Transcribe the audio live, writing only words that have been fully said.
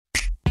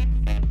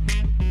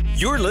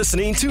You're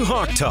listening to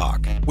Hawk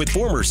Talk with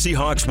former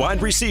Seahawks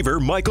wide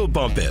receiver Michael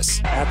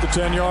Bumpus. At the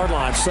 10-yard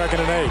line, 2nd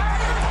and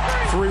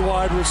 8. 3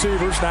 wide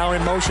receivers now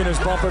in motion as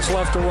Bumpus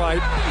left to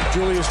right.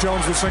 Julius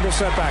Jones with single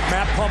setback.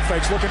 Matt pump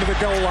fakes looking to the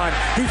goal line.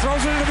 He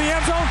throws it into the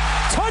end zone.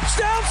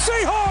 Touchdown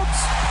Seahawks!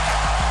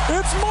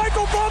 It's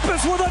Michael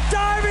Bumpus with a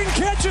diving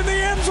catch in the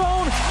end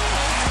zone.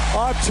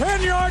 A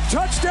 10-yard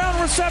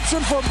touchdown reception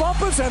for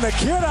Bumpus, and the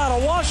kid out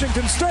of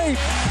Washington State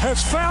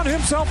has found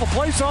himself a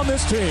place on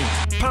this team.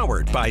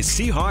 Powered by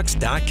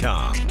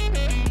Seahawks.com.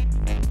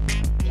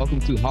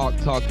 Welcome to Hawk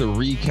Talk, the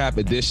recap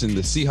edition.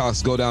 The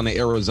Seahawks go down to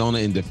Arizona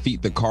and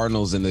defeat the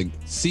Cardinals in the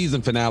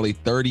season finale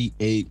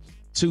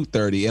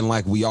 38-30. And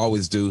like we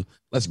always do,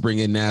 let's bring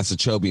in Naz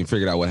Achobi and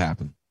figure out what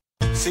happened.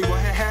 See,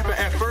 what had happened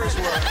at first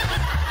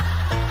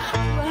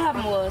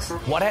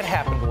What had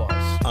happened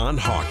was on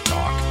Hawk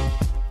Talk.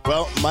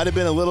 Well, might have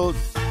been a little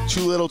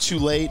too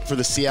late for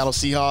the Seattle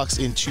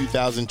Seahawks in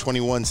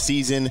 2021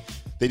 season.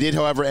 They did,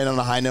 however, end on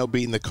a high note,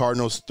 beating the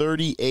Cardinals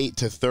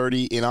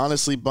 38-30. And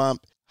honestly,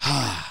 Bump,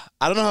 I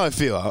don't know how I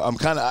feel.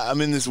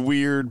 I'm in this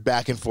weird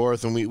back and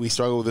forth, and we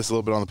struggled with this a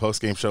little bit on the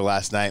postgame show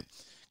last night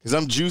because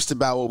I'm juiced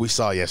about what we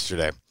saw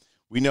yesterday.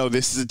 We know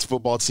this is a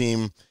football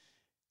team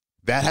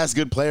that has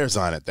good players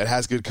on it, that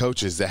has good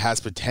coaches, that has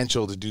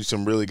potential to do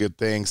some really good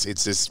things.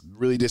 It's just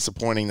really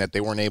disappointing that they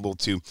weren't able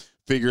to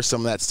figure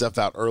some of that stuff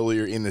out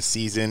earlier in the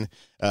season.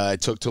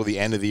 It took till the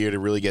end of the year to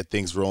really get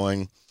things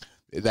rolling.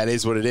 That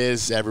is what it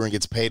is. Everyone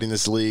gets paid in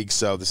this league,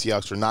 so the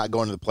Seahawks are not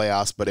going to the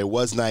playoffs, but it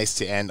was nice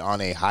to end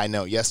on a high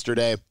note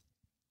yesterday.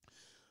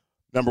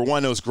 Number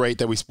one, it was great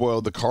that we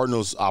spoiled the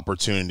Cardinals'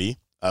 opportunity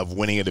of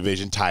winning a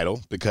division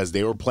title because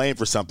they were playing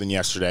for something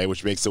yesterday,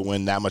 which makes the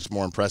win that much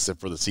more impressive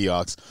for the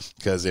Seahawks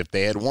because if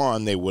they had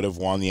won, they would have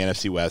won the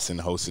NFC West and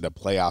hosted a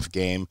playoff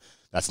game.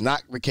 That's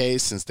not the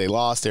case. Since they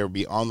lost, they would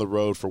be on the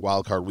road for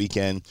Wild Card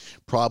Weekend,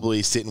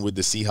 probably sitting with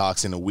the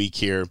Seahawks in a week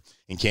here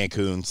in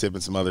Cancun, sipping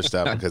some other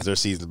stuff because their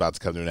season's about to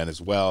come to an end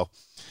as well.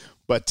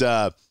 But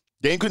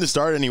game couldn't have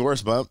started any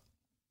worse, Bump.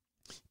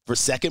 For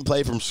second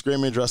play from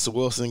scrimmage, Russell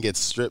Wilson gets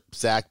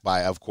strip-sacked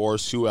by, of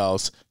course, who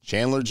else?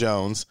 Chandler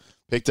Jones,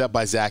 picked up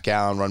by Zach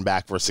Allen, run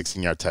back for a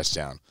 16-yard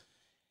touchdown.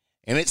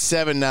 And it's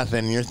 7-0,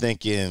 and you're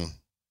thinking,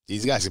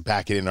 these guys can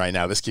pack it in right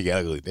now. This could get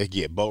ugly. They could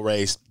get boat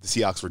raced. The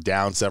Seahawks were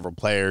down several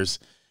players.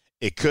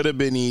 It could have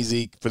been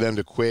easy for them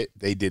to quit.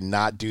 They did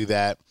not do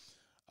that.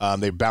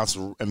 They bounced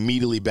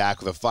immediately back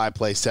with a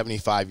 5-play,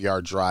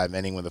 75-yard drive,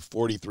 ending with a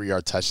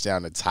 43-yard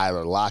touchdown to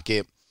Tyler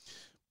Lockett.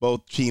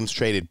 Both teams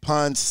traded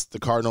punts. The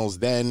Cardinals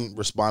then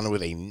responded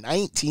with a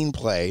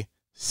 19-play,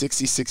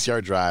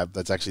 66-yard drive.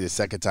 That's actually the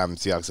second time the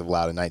Seahawks have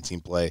allowed a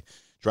 19-play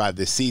drive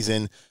this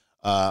season.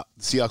 The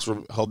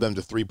Seahawks held them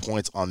to 3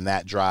 points on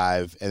that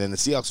drive. And then the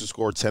Seahawks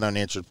scored 10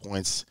 unanswered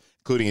points,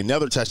 including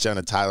another touchdown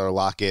to Tyler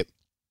Lockett.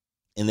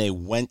 And they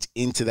went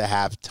into the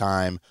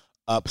halftime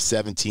up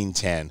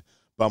 17-10.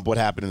 Bump, what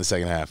happened in the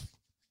second half?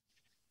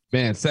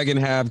 Man, second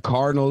half,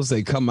 Cardinals,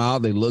 they come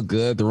out, they look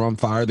good, they're on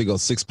fire. They go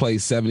 6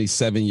 plays,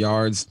 77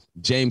 yards.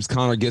 James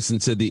Conner gets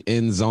into the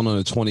end zone on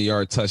a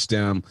 20-yard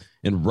touchdown,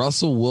 and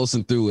Russell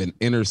Wilson threw an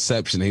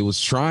interception. He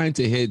was trying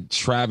to hit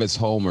Travis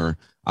Homer,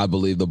 I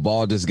believe. The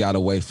ball just got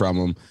away from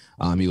him.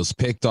 He was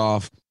picked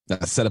off.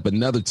 That set up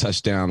another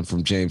touchdown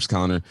from James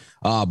Conner.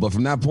 But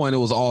from that point, it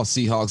was all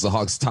Seahawks. The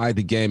Hawks tied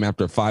the game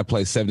after a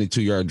 5-play,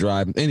 72-yard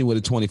drive, ending with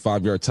a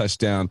 25-yard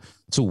touchdown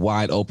to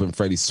wide open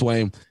Freddie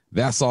Swain.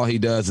 That's all he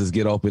does is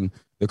get open.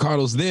 The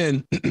Cardinals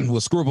then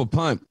will screw up a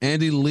punt.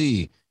 Andy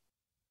Lee.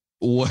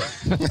 I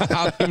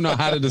don't even know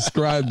how to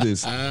describe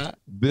this.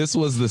 This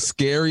was the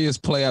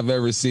scariest play I've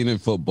ever seen in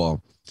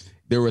football.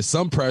 There was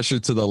some pressure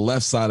to the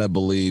left side, I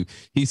believe.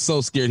 He's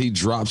so scared he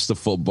drops the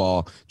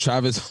football.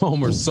 Travis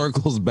Homer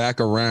circles back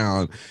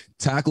around,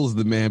 tackles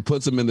the man,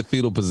 puts him in the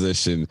fetal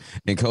position,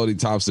 and Cody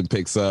Thompson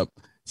picks up,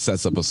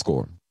 sets up a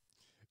score.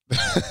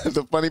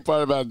 The funny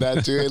part about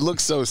that, too, it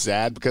looks so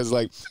sad because,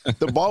 like,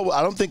 the ball,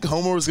 I don't think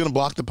Homer was going to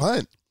block the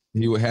punt.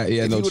 He had no chance.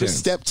 If he would have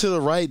stepped to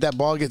the right, that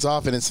ball gets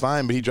off and it's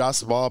fine, but he drops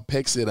the ball,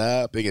 picks it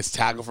up, he gets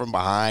tackled from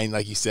behind,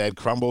 like you said,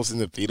 crumbles in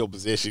the fetal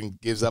position,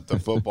 gives up the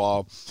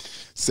football,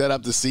 set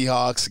up the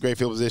Seahawks, great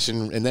field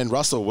position, and then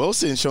Russell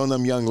Wilson, showing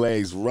them young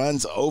legs,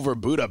 runs over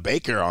Budda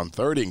Baker on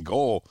 3rd and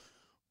goal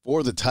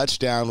for the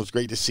touchdown. It was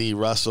great to see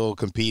Russell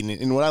competing.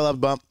 And what I love,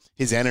 Bump,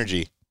 his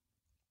energy.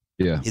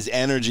 Yeah. His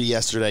energy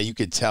yesterday, you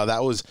could tell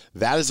that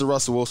is the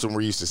Russell Wilson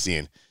we're used to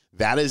seeing.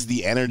 That is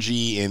the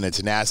energy and the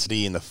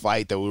tenacity and the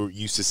fight that we were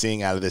used to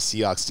seeing out of the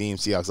Seahawks team,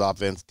 Seahawks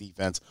offense,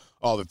 defense,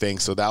 all the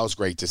things. So that was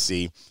great to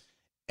see.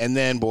 And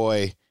then,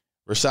 boy,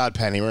 Rashad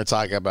Penny, we're going to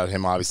talk about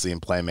him obviously in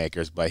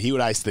playmakers, but he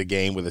would ice the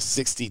game with a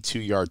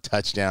 62-yard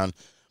touchdown,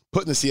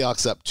 putting the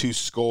Seahawks up 2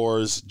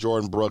 scores.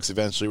 Jordan Brooks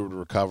eventually would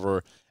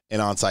recover an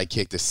onside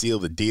kick to seal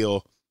the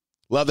deal.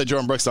 Love that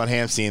Jordan Brooks on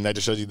Hamstein. That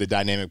just shows you the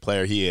dynamic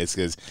player he is,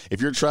 because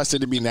if you're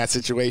trusted to be in that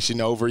situation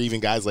over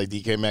even guys like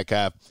DK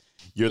Metcalf,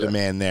 you're the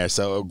man there.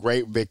 So a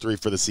great victory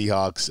for the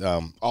Seahawks.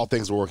 All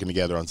things were working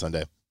together on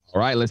Sunday.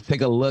 All right, let's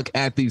take a look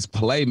at these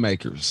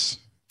playmakers.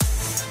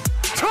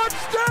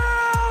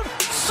 Touchdown,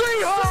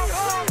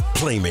 Seahawks!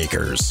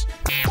 playmakers.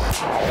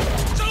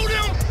 Show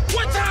them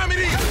what time it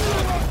is.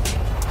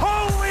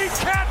 Holy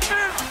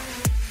catfish!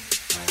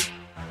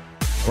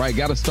 Right,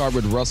 got to start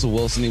with Russell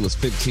Wilson. He was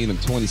 15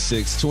 of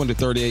 26,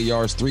 238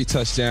 yards, 3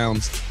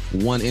 touchdowns,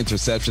 1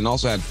 interception.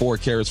 Also had 4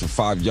 carries for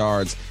 5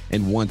 yards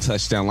and 1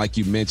 touchdown. Like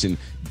you mentioned,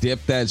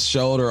 dip that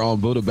shoulder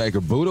on Budda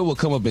Baker. Budda will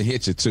come up and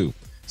hit you too.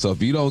 So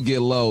if you don't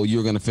get low,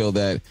 you're going to feel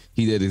that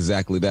he did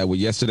exactly that. With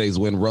yesterday's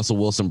win, Russell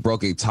Wilson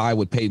broke a tie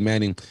with Peyton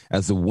Manning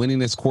as the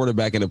winningest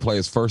quarterback in the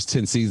player's first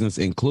 10 seasons,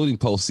 including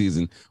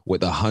postseason,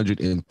 with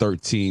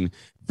 113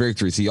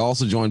 victories. He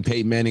also joined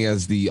Peyton Manning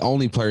as the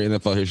only player in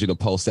NFL history to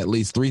post at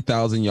least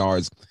 3,000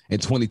 yards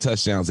and 20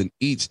 touchdowns in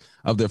each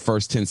of their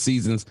first 10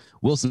 seasons.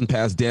 Wilson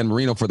passed Dan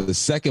Marino for the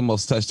second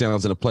most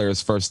touchdowns in a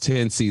player's first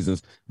 10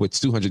 seasons with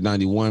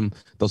 291.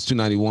 Those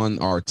 291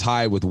 are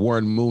tied with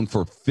Warren Moon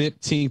for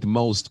 15th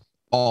most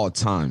all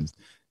times.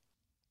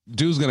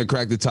 Dude's going to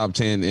crack the top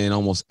 10 in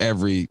almost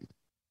every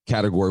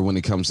category when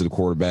it comes to the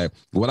quarterback.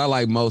 What I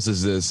like most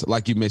is this,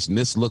 like you mentioned,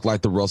 this looked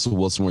like the Russell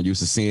Wilson we're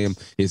used to seeing.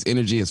 His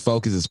energy, his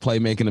focus, his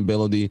playmaking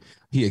ability.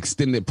 He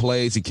extended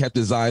plays. He kept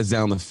his eyes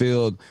down the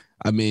field.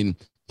 I mean,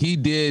 he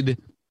did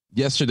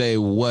yesterday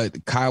what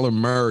Kyler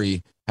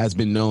Murray has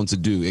been known to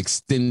do,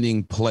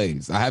 extending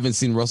plays. I haven't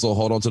seen Russell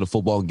hold on to the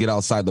football and get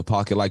outside the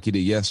pocket like he did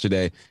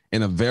yesterday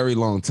in a very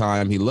long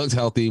time. He looked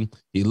healthy.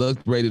 He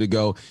looked ready to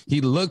go. He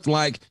looked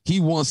like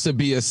he wants to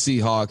be a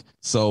Seahawk.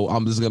 So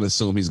I'm just going to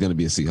assume he's going to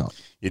be a Seahawk.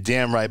 You're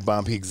damn right,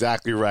 Bump. He's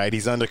exactly right.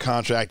 He's under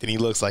contract, and he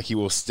looks like he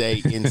will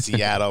stay in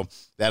Seattle.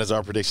 That is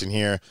our prediction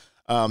here.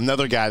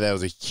 Another guy that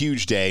was a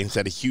huge day. He's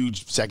had a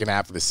huge second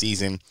half of the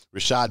season.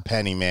 Rashad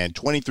Penny, man,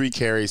 23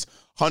 carries,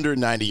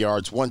 190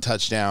 yards, 1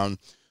 touchdown.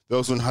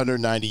 Those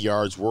 190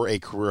 yards were a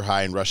career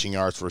high in rushing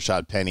yards for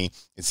Rashad Penny.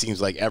 It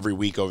seems like every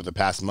week over the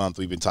past month,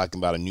 we've been talking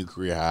about a new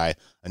career high.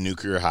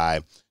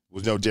 It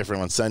was no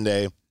different on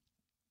Sunday.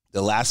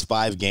 The last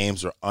 5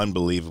 games are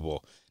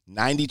unbelievable.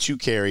 92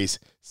 carries,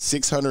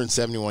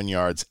 671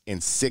 yards,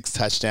 and 6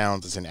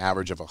 touchdowns. It's an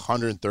average of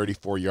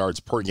 134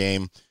 yards per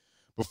game.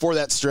 Before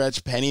that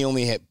stretch, Penny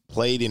only had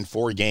played in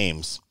 4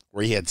 games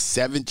where he had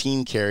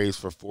 17 carries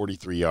for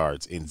 43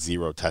 yards and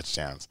 0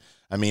 touchdowns.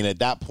 I mean, at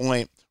that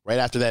point, right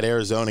after that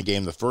Arizona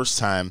game the first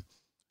time,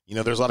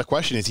 there's a lot of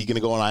question. Is he going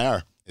to go on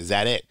IR? Is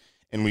that it?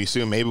 And we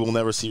assume maybe we'll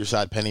never see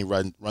Rashad Penny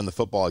run the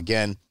football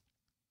again.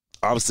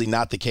 Obviously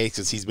not the case,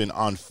 because he's been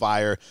on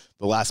fire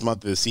the last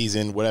month of the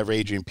season. Whatever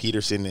Adrian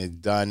Peterson has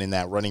done in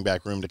that running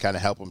back room to kind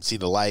of help him see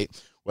the light,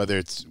 whether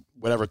it's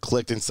whatever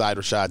clicked inside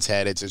Rashad's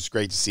head, it's just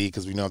great to see,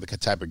 because we know the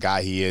type of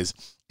guy he is,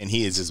 and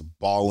he is just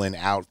balling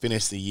out.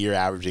 Finished the year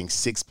averaging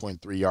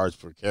 6.3 yards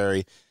per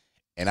carry.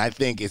 And I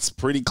think it's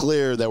pretty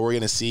clear that we're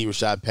going to see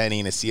Rashad Penny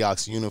in a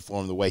Seahawks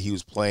uniform the way he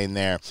was playing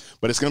there.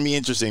 But it's going to be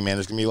interesting, man.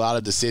 There's going to be a lot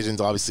of decisions,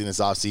 obviously, in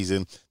this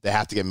offseason that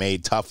have to get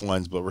made, tough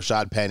ones. But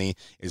Rashad Penny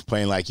is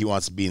playing like he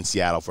wants to be in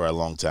Seattle for a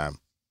long time.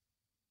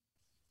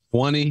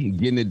 20,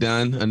 getting it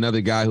done.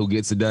 Another guy who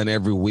gets it done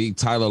every week.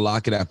 Tyler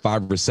Lockett at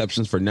 5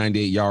 receptions for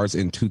 98 yards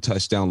and 2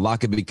 touchdowns.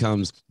 Lockett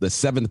becomes the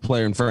 7th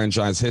player in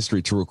franchise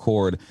history to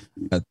record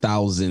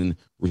 1,000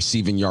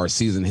 receiving yard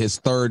season. His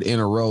 3rd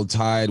in a row,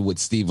 tied with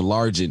Steve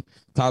Largent.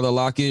 Tyler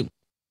Lockett,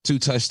 2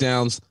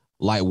 touchdowns.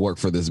 Light work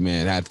for this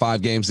man. Had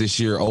 5 games this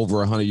year, over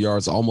 100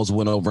 yards, almost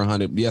went over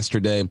 100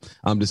 yesterday.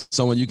 Just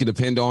someone you can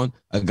depend on,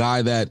 a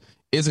guy that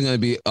isn't going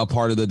to be a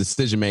part of the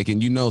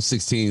decision-making.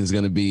 16 is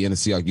going to be in a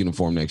Seahawks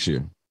uniform next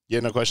year. Yeah,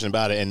 no question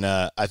about it. And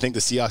I think the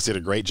Seahawks did a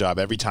great job.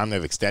 Every time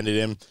they've extended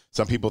him,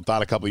 some people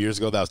thought a couple years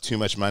ago that was too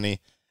much money.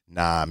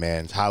 Nah,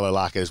 man, Tyler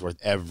Lockett is worth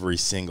every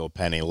single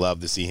penny. Love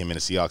to see him in a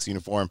Seahawks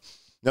uniform.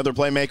 Another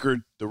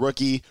playmaker, the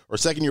rookie or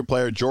second-year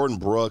player, Jordan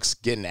Brooks,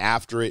 getting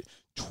after it.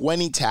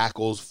 20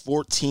 tackles,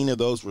 14 of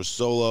those were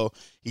solo.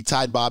 He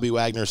tied Bobby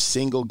Wagner's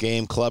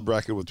single-game club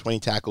record with 20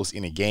 tackles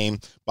in a game.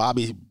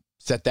 Bobby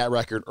set that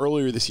record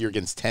earlier this year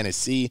against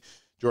Tennessee.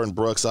 Jordan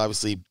Brooks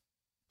obviously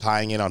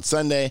tying in on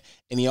Sunday,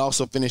 and he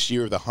also finished the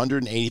year with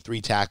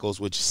 183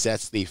 tackles, which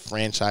sets the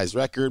franchise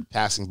record,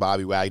 passing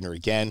Bobby Wagner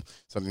again,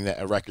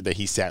 a record that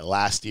he set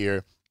last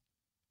year.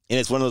 And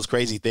it's one of those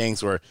crazy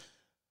things where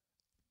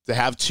to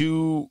have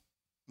 2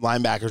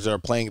 linebackers that are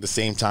playing at the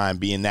same time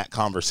be in that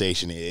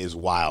conversation is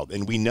wild.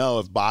 And we know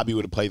if Bobby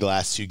would have played the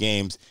last 2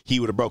 games, he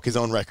would have broke his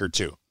own record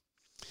too.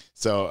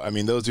 So, I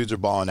mean, those dudes are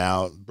balling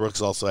out. Brooks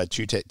also had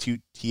 2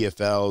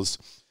 TFLs,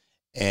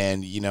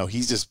 and,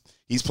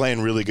 he's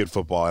playing really good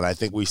football. And I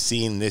think we've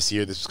seen this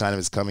year, this was kind of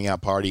his coming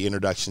out party,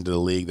 introduction to the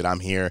league, that I'm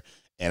here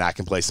and I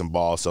can play some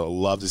ball. So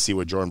love to see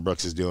what Jordan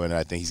Brooks is doing, and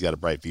I think he's got a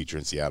bright future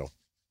in Seattle.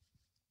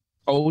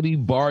 Cody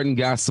Barton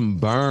got some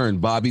burn.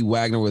 Bobby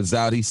Wagner was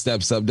out. He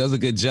steps up, does a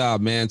good job,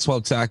 man.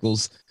 12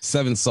 tackles,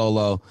 7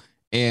 solo.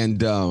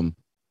 And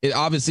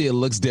it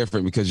looks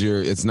different because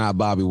it's not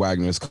Bobby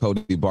Wagner, it's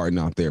Cody Barton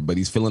out there. But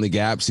he's filling the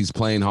gaps. He's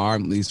playing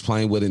hard. He's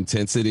playing with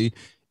intensity.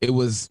 It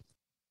was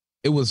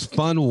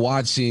fun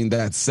watching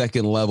that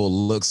second level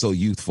look so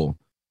youthful.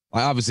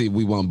 Obviously,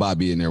 we want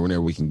Bobby in there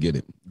whenever we can get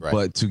it. Right.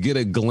 But to get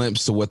a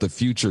glimpse to what the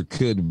future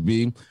could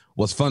be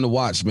was fun to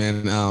watch,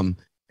 man.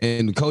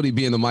 And Cody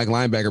being the Mike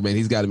linebacker, man,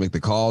 he's got to make the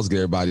calls, get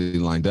everybody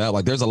lined up.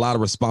 Like, there's a lot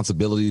of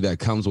responsibility that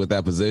comes with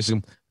that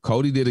position.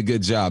 Cody did a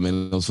good job,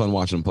 man. It was fun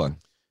watching him play.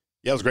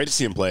 Yeah, it was great to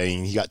see him play.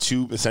 He got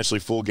 2 essentially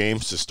full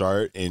games to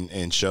start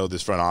and show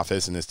this front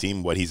office and this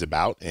team what he's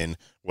about and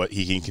what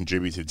he can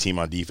contribute to the team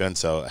on defense.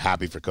 So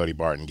happy for Cody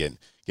Barton getting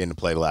to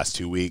play the last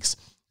 2 weeks.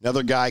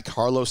 Another guy,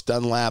 Carlos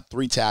Dunlap,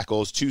 3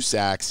 tackles, 2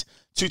 sacks,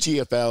 2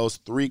 TFLs,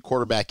 3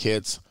 quarterback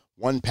hits,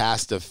 1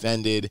 pass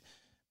defended.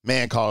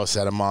 Man, Carlos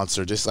had a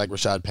monster, just like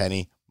Rashad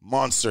Penny.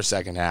 Monster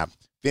second half.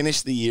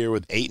 Finished the year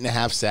with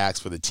 8.5 sacks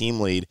for the team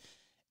lead.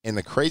 And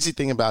the crazy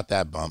thing about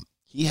that bump,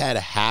 he had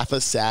a half a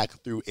sack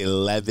through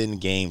 11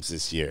 games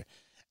this year.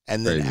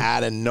 And then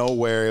out of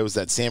nowhere, it was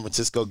that San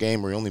Francisco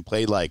game where he only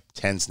played like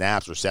 10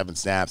 snaps or 7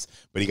 snaps,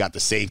 but he got the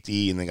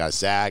safety and then got a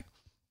sack.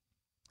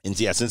 And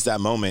yeah, since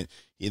that moment,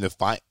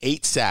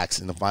 8 sacks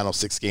in the final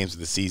 6 games of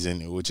the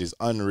season, which is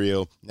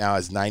unreal. Now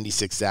has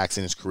 96 sacks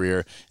in his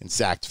career and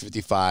sacked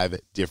 55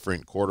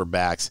 different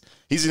quarterbacks.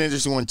 He's an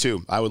interesting one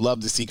too. I would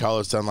love to see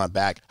Carlos Dunlap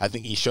back. I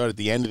think he showed at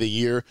the end of the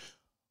year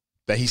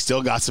that he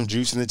still got some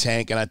juice in the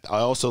tank, and I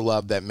also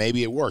love that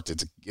maybe it worked.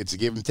 It's a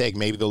give and take.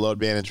 Maybe the load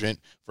management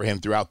for him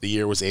throughout the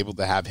year was able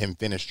to have him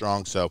finish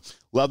strong. So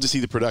love to see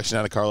the production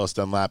out of Carlos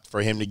Dunlap.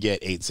 For him to get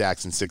 8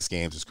 sacks in 6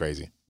 games is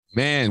crazy.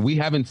 Man, we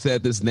haven't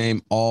said this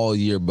name all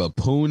year, but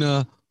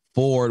Poona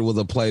Ford was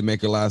a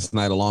playmaker last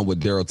night along with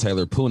Darrell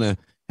Taylor. Poona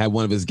had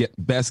one of his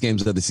best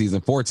games of the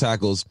season, 4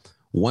 tackles,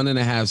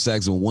 1.5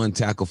 sacks, and 1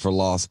 tackle for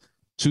loss,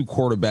 2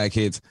 quarterback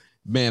hits.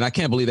 Man, I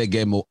can't believe they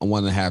gave him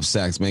 1.5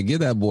 sacks, man. Give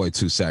that boy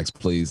 2 sacks,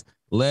 please.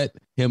 Let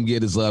him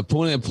get his love.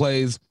 Poona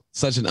plays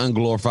such an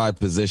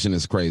unglorified position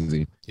is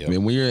crazy. Yep. I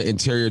mean, when you're an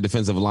interior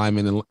defensive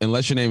lineman,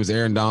 unless your name is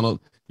Aaron Donald,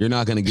 you're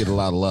not going to get a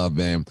lot of love,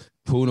 man.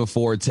 Poona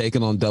Ford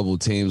taking on double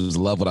teams.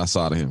 Love what I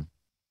saw to him.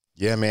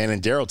 Yeah, man.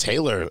 And Darrell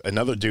Taylor,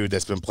 another dude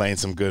that's been playing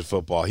some good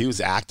football. He was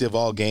active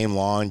all game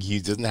long. He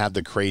doesn't have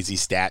the crazy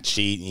stat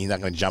sheet. He's not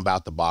going to jump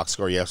out the box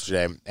score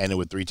yesterday. Ended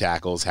with 3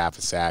 tackles, half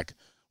a sack,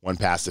 1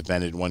 pass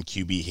defended, 1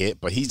 QB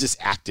hit. But he's just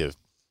active.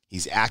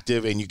 He's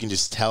active, and you can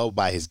just tell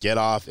by his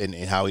get-off and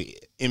how he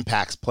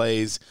impacts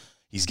plays.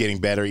 He's getting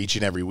better each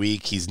and every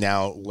week. He's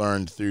now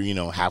learned through,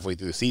 halfway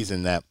through the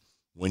season that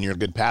when you're a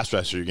good pass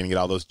rusher, you're going to get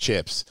all those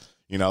chips.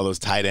 Those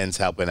tight ends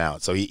helping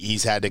out. So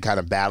he's had to kind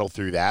of battle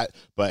through that.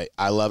 But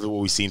I love what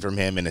we've seen from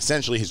him in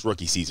essentially his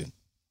rookie season.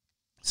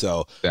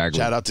 So Shout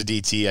out to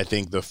DT. I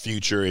think the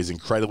future is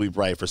incredibly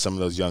bright for some of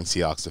those young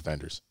Seahawks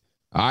defenders.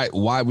 All right,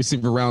 wide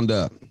receiver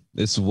roundup.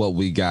 This is what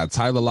we got.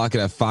 Tyler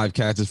Lockett had 5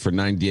 catches for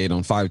 98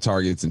 on 5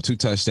 targets and 2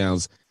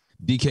 touchdowns.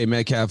 DK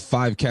Metcalf,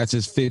 5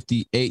 catches,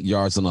 58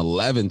 yards on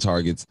 11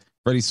 targets.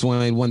 Freddie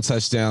Swain, 1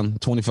 touchdown,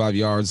 25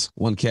 yards,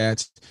 1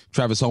 catch.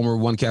 Travis Homer,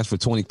 1 catch for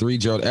 23.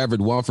 Gerald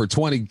Everett, 1 for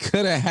 20.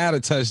 Could have had a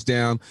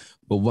touchdown,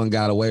 but 1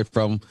 got away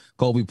from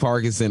Colby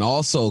Parkinson.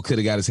 Also could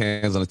have got his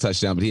hands on a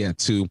touchdown, but he had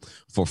 2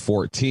 for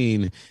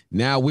 14.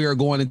 Now we are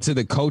going into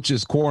the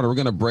coach's corner. We're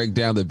going to break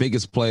down the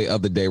biggest play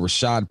of the day.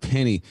 Rashad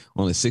Penny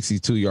on a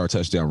 62-yard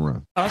touchdown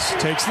run.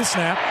 Takes the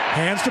snap,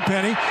 hands to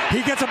Penny.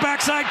 He gets a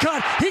backside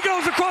cut. He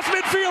goes across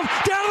midfield,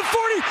 down to the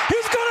 40.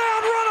 He's going to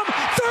outrun him.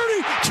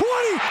 30,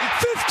 20,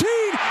 15,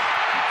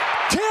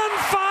 10,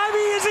 5.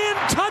 He is in.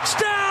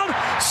 Touchdown,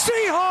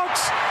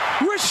 Seahawks.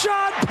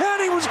 Rashad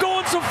Penny was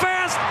going so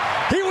fast.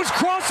 He was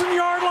crossing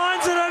yard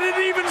lines that I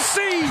didn't even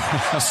see.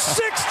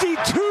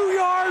 62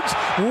 yards,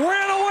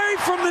 ran away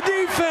from the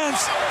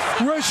defense.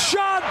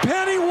 Rashad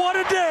Penny, what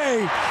a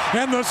day.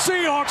 And the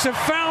Seahawks have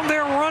found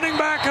their running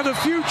back of the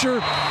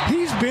future.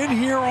 He's been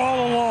here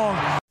all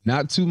along.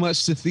 Not too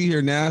much to see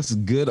here, Nas.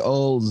 Good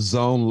old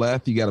zone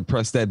left. You got to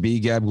press that B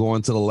gap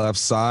going to the left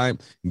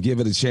side. Give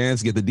it a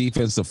chance. Get the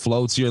defense to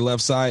flow to your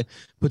left side.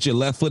 Put your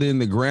left foot in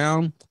the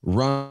ground.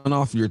 Run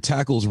off your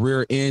tackle's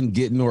rear end.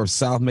 Get north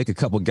south. Make a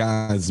couple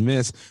guys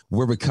miss.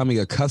 We're becoming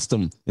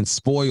accustomed and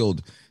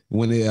spoiled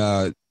when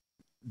they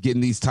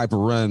getting these type of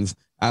runs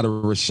out of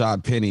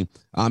Rashad Penny.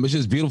 It's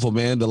just beautiful,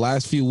 man. The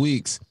last few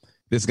weeks,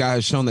 this guy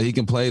has shown that he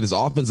can play. This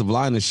offensive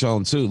line has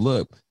shown too.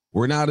 Look,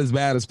 we're not as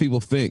bad as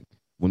people think.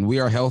 When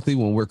we are healthy,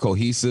 when we're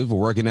cohesive, we're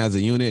working as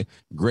a unit,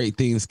 great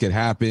things could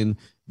happen.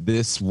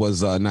 This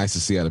was nice to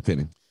see out of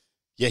Penny.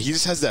 Yeah, he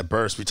just has that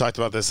burst. We talked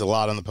about this a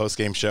lot on the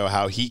postgame show,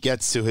 how he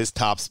gets to his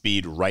top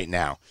speed right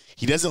now.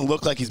 He doesn't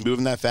look like he's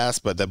moving that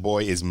fast, but that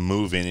boy is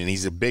moving, and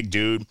he's a big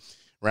dude,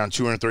 around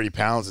 230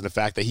 pounds, and the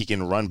fact that he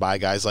can run by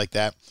guys like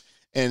that.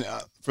 And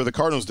for the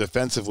Cardinals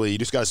defensively, you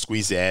just got to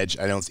squeeze the edge.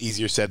 I know it's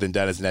easier said than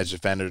done as an edge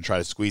defender to try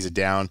to squeeze it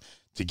down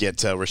to get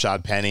to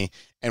Rashad Penny.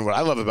 And what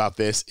I love about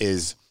this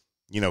is,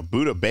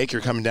 Budda Baker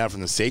coming down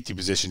from the safety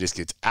position just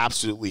gets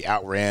absolutely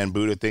outran.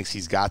 Budda thinks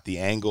he's got the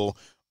angle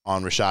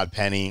on Rashad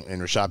Penny,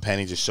 and Rashad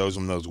Penny just shows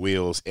him those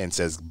wheels and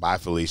says, bye,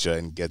 Felicia,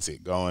 and gets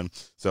it going.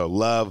 So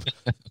love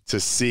to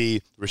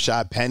see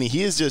Rashad Penny.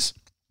 He is just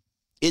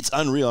 – it's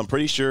unreal. I'm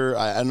pretty sure –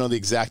 I don't know the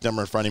exact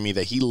number in front of me –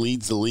 that he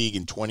leads the league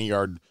in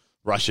 20-yard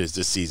rushes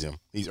this season.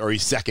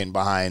 He's second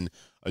behind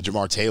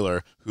Jamar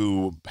Taylor,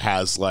 who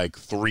has like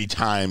 3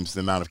 times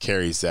the amount of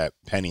carries that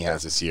Penny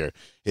has this year.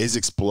 His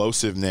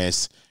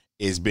explosiveness –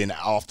 has been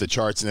off the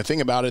charts. And the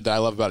thing about it that I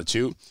love about it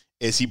too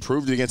is he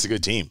proved it against a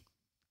good team.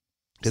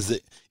 Because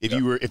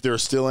if there are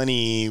still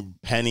any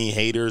Penny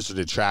haters or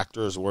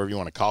detractors or whatever you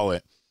want to call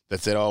it that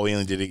said, oh, he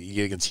only did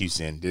it against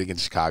Houston, did it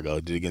against Chicago,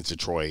 did it against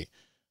Detroit.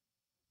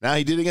 Now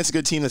he did it against a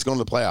good team that's going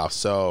to the playoffs.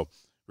 So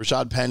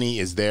Rashad Penny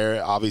is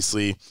there.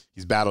 Obviously,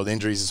 he's battled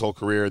injuries his whole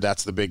career.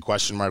 That's the big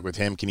question mark with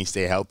him. Can he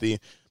stay healthy?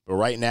 But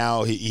right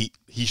now, he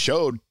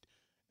showed,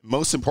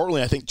 most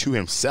importantly, I think, to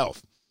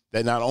himself,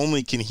 that not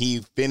only can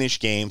he finish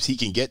games, he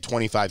can get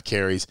 25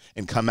 carries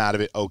and come out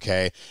of it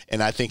okay.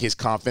 And I think his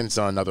confidence is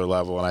on another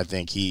level, and I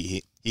think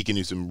he can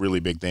do some really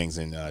big things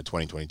in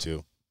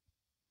 2022.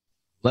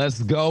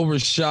 Let's go,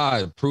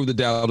 Rashad. Prove the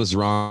doubt is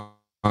wrong.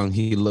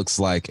 He looks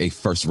like a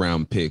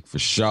first-round pick for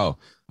sure.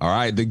 All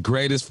right, the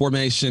greatest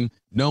formation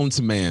known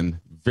to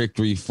man,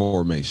 victory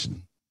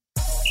formation.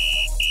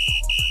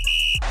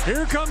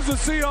 Here comes the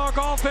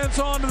Seahawks offense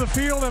onto the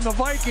field and the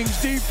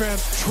Vikings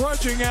defense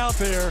trudging out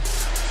there,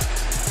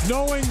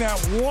 knowing that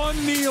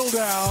one kneel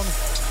down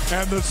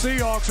and the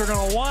Seahawks are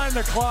going to wind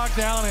the clock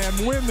down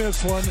and win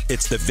this one.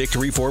 It's the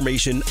victory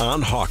formation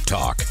on Hawk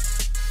Talk.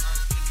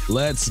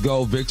 Let's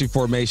go. Victory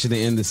formation to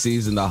end the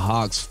season. The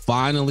Hawks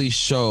finally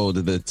showed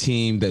the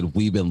team that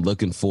we've been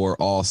looking for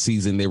all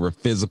season. They were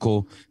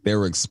physical. They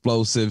were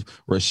explosive.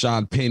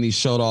 Rashad Penny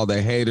showed all the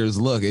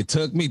haters, look, it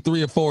took me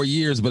 3 or 4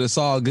 years, but it's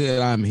all good.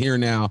 I'm here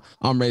now.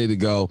 I'm ready to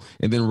go.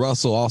 And then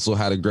Russell also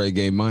had a great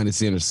game, minus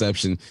the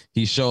interception.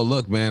 He showed,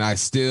 look, man, I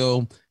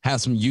still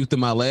have some youth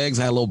in my legs.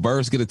 I had a little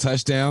burst, get a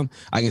touchdown.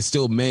 I can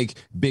still make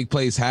big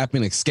plays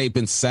happen,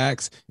 escaping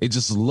sacks. It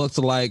just looked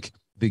like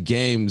the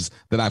games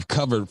that I've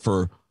covered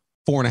for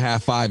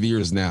 4.5, 5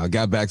 years now.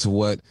 Got back to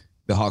what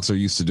the Hawks are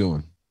used to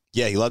doing.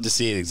 Yeah, you love to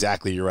see it.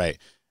 Exactly, you're right.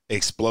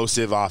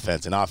 Explosive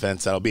offense, an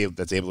offense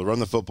that's able to run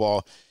the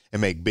football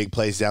and make big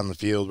plays down the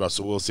field.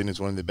 Russell Wilson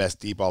is one of the best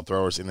deep ball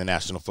throwers in the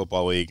National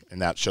Football League,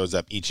 and that shows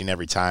up each and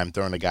every time,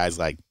 throwing to guys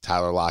like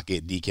Tyler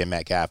Lockett, DK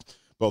Metcalf.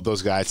 Both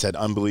those guys had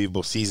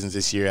unbelievable seasons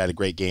this year, had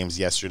great games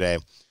yesterday.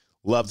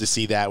 Love to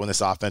see that when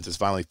this offense is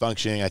finally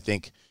functioning. I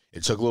think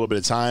it took a little bit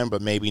of time,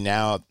 but maybe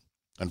now,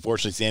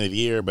 unfortunately, it's the end of the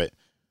year, but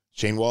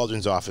Shane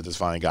Waldron's offense has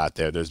finally got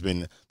there. There's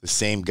been the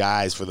same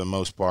guys for the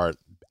most part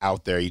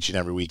out there each and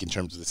every week in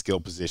terms of the skill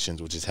positions,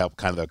 which has helped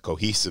kind of the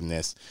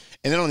cohesiveness.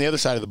 And then on the other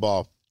side of the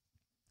ball,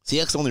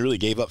 Seahawks only really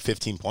gave up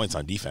 15 points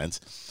on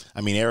defense.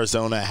 I mean,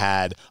 Arizona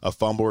had a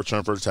fumble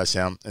return for a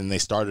touchdown, and they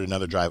started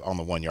another drive on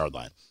the 1-yard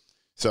line.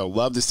 So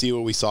love to see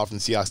what we saw from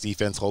the Seahawks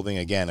defense, holding,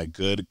 again, a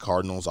good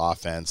Cardinals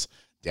offense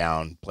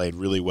down, played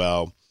really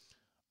well.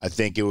 I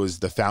think it was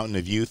the fountain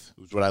of youth,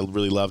 which is what I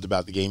really loved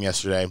about the game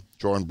yesterday.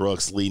 Jordan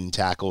Brooks leading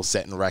tackles,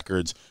 setting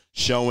records,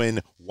 showing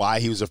why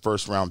he was a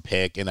first-round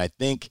pick. And I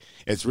think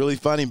it's really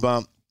funny,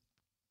 Bump.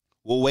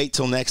 We'll wait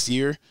till next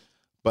year,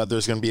 but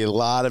there's going to be a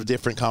lot of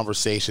different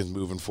conversations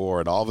moving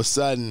forward. All of a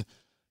sudden,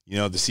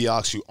 the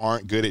Seahawks who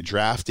aren't good at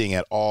drafting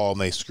at all, and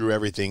they screw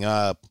everything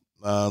up,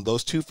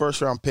 those 2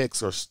 first-round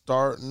picks are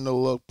starting to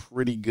look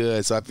pretty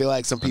good. So I feel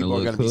like some people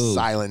are going to be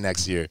silent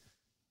next year.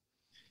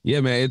 Yeah,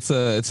 man, it's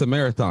a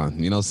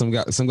marathon. Some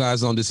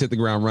guys don't just hit the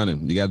ground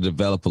running. You got to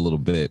develop a little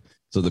bit.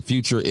 So the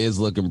future is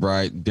looking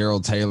bright. Darrell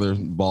Taylor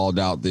balled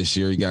out this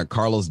year. You got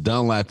Carlos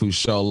Dunlap who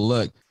showed,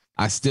 look,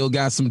 I still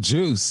got some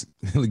juice.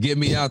 Get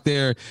me out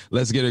there.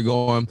 Let's get it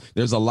going.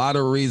 There's a lot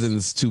of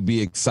reasons to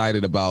be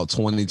excited about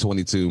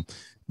 2022.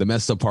 The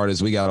messed up part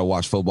is we got to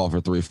watch football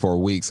for 3 or 4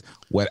 weeks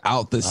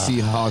without the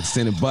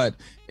Seahawks in it. But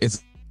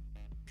it's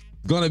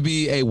going to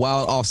be a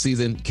wild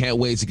offseason. Can't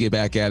wait to get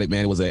back at it,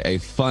 man. It was a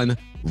fun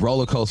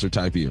roller coaster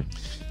type year.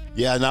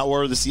 Yeah, not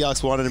where the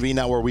Seahawks wanted to be,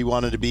 not where we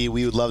wanted to be.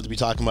 We would love to be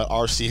talking about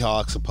our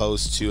Seahawks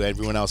opposed to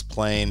everyone else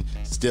playing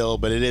still,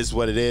 but it is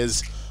what it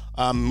is.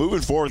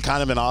 Moving forward,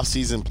 kind of an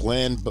offseason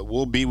plan, but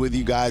we'll be with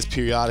you guys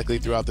periodically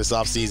throughout this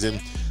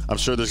offseason. I'm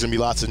sure there's going to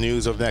be lots of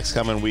news over the next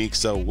coming weeks,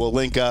 so we'll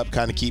link up,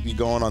 kind of keep you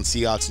going on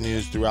Seahawks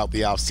news throughout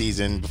the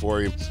offseason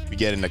before we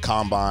get into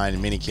combine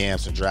and mini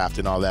camps and draft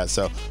and all that.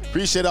 So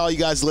appreciate all you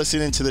guys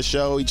listening to the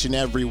show each and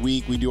every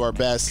week. We do our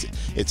best.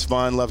 It's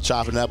fun. Love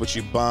chopping it up with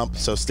you, Bump.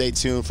 So stay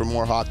tuned for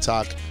more Hawk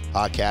Talk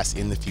podcasts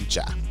in the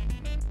future.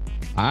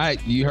 All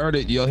right, you heard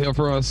it. You'll hear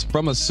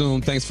from us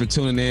soon. Thanks for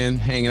tuning in,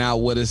 hanging out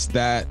with us.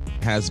 That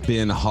has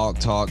been Hawk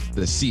Talk.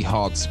 The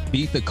Seahawks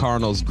beat the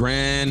Cardinals.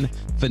 Grand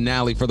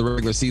finale for the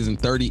regular season,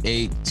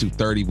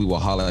 38-30. We will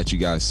holler at you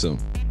guys soon.